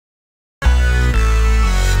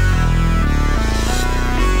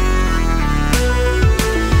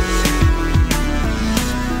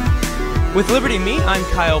With Liberty.me, I'm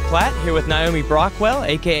Kyle Platt, here with Naomi Brockwell,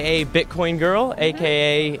 aka Bitcoin Girl,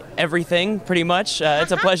 aka everything, pretty much.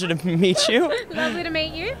 It's a pleasure to meet you. Lovely to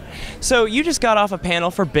meet you. So you just got off a panel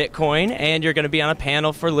for Bitcoin, and you're going to be on a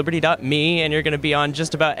panel for Liberty.me, and you're going to be on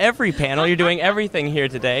just about every panel. You're doing everything here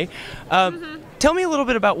today. Tell me a little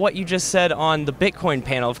bit about what you just said on the Bitcoin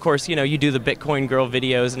panel. Of course, you know, you do the Bitcoin Girl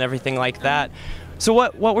videos and everything like that. So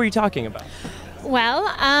what were you talking about? Well,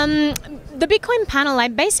 the Bitcoin panel,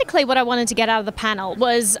 basically what I wanted to get out of the panel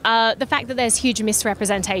was the fact that there's huge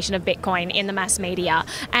misrepresentation of Bitcoin in the mass media.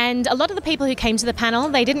 And a lot of the people who came to the panel,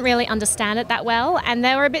 they didn't really understand it that well, and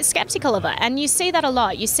they were a bit skeptical of it. And you see that a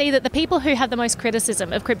lot. You see that the people who have the most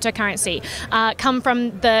criticism of cryptocurrency come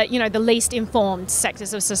from the least informed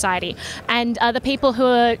sectors of society. And the people who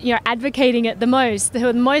are advocating it the most, who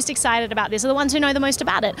are the most excited about this, are the ones who know the most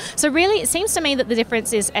about it. So really, it seems to me that the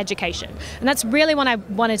difference is education. And that's really what I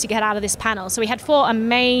wanted to get out of this panel. So we had 4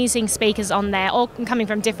 amazing speakers on there, all coming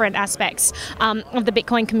from different aspects of the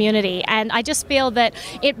Bitcoin community. And I just feel that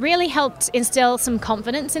it really helped instill some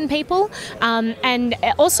confidence in people, and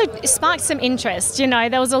it also sparked some interest. You know,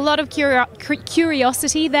 there was a lot of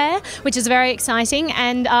curiosity there, which is very exciting.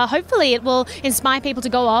 And hopefully it will inspire people to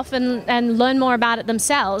go off and learn more about it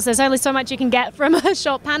themselves. There's only so much you can get from a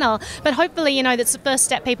short panel. But hopefully, you know, that's the first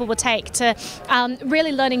step people will take to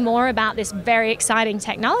really learning more about this very exciting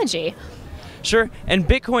technology. Sure, and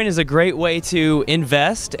Bitcoin is a great way to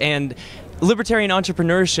invest, and libertarian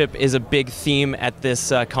entrepreneurship is a big theme at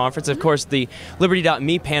this conference. Of course, the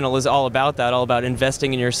Liberty.me panel is all about that, all about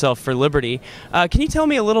investing in yourself for liberty. Can you tell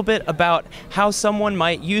me a little bit about how someone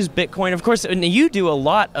might use Bitcoin? Of course, and you do a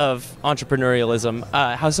lot of entrepreneurialism,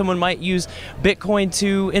 how someone might use Bitcoin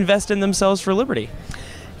to invest in themselves for liberty.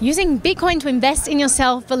 Using Bitcoin to invest in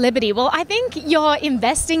yourself for liberty. Well, I think you're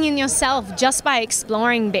investing in yourself just by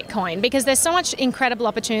exploring Bitcoin, because there's so much incredible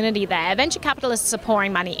opportunity there. Venture capitalists are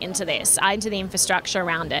pouring money into this, into the infrastructure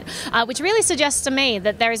around it, which really suggests to me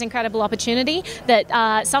that there is incredible opportunity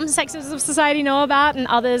that some sectors of society know about and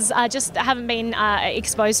others just haven't been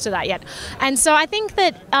exposed to that yet. And so I think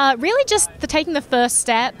that really just taking the first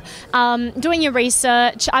step, doing your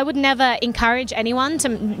research. I would never encourage anyone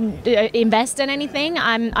to invest in anything.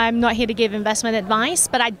 I'm not here to give investment advice,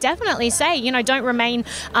 but I definitely say, you know, don't remain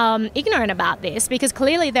ignorant about this, because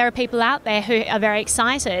clearly there are people out there who are very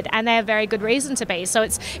excited, and they have very good reason to be. So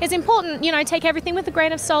it's important, you know, take everything with a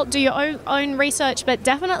grain of salt, do your own research, but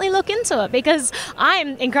definitely look into it, because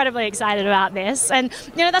I'm incredibly excited about this. And,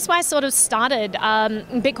 you know, that's why I sort of started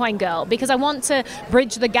Bitcoin Girl, because I want to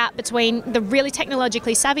bridge the gap between the really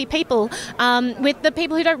technologically savvy people with the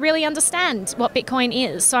people who don't really understand what Bitcoin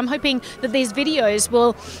is. So I'm hoping that these videos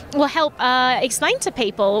will help explain to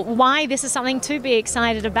people why this is something to be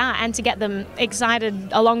excited about, and to get them excited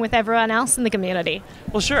along with everyone else in the community.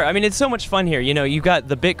 Well, sure. I mean, it's so much fun here. You know, you've got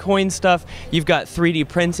the Bitcoin stuff, you've got 3D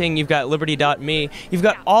printing, you've got Liberty.me, you've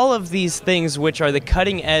got all of these things which are the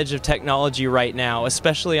cutting edge of technology right now,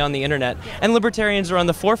 especially on the internet. And libertarians are on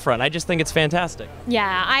the forefront. I just think it's fantastic.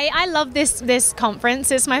 Yeah, I love this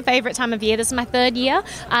conference. It's my favorite time of year. This is my 3rd year.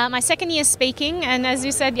 My 2nd year speaking, and as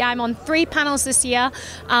you said, yeah, I'm on 3 panels this year.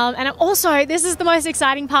 And I'm also, this is the most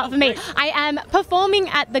exciting part for me, I am performing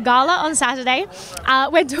at the gala on Saturday.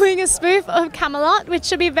 We're doing a spoof of Camelot, which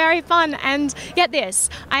should be very fun. And get this,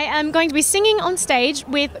 I am going to be singing on stage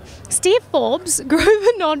with Steve Forbes,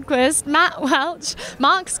 Grover Nordquist, Matt Welch,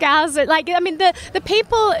 Mark Scouser. Like, I mean, the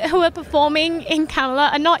people who are performing in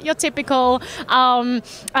Camelot are not your typical,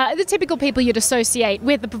 the typical people you'd associate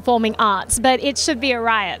with the performing arts, but it should be a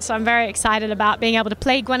riot. So I'm very excited about being able to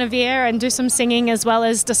play Guinevere and do some singing, as well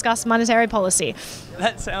as discuss monetary policy.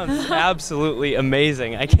 That sounds absolutely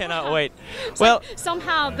amazing. I cannot wait. Well,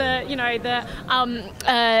 somehow the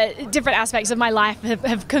different aspects of my life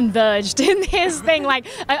have converged in this thing, like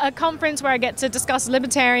a conference where I get to discuss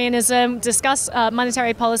libertarianism, discuss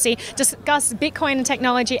monetary policy, discuss Bitcoin and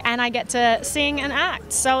technology, and I get to sing and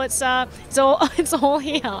act. So it's all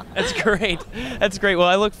here. That's great. That's great. Well,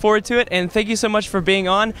 I look forward to it, and thank you so much for being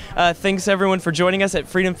on. Thanks everyone for joining us at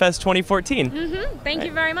FreedomFest 2014. Thank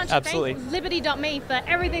you very much. Absolutely. Thank Liberty.me for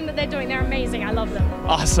everything that they're doing. They're amazing. I love them.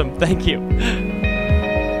 Awesome. Thank you.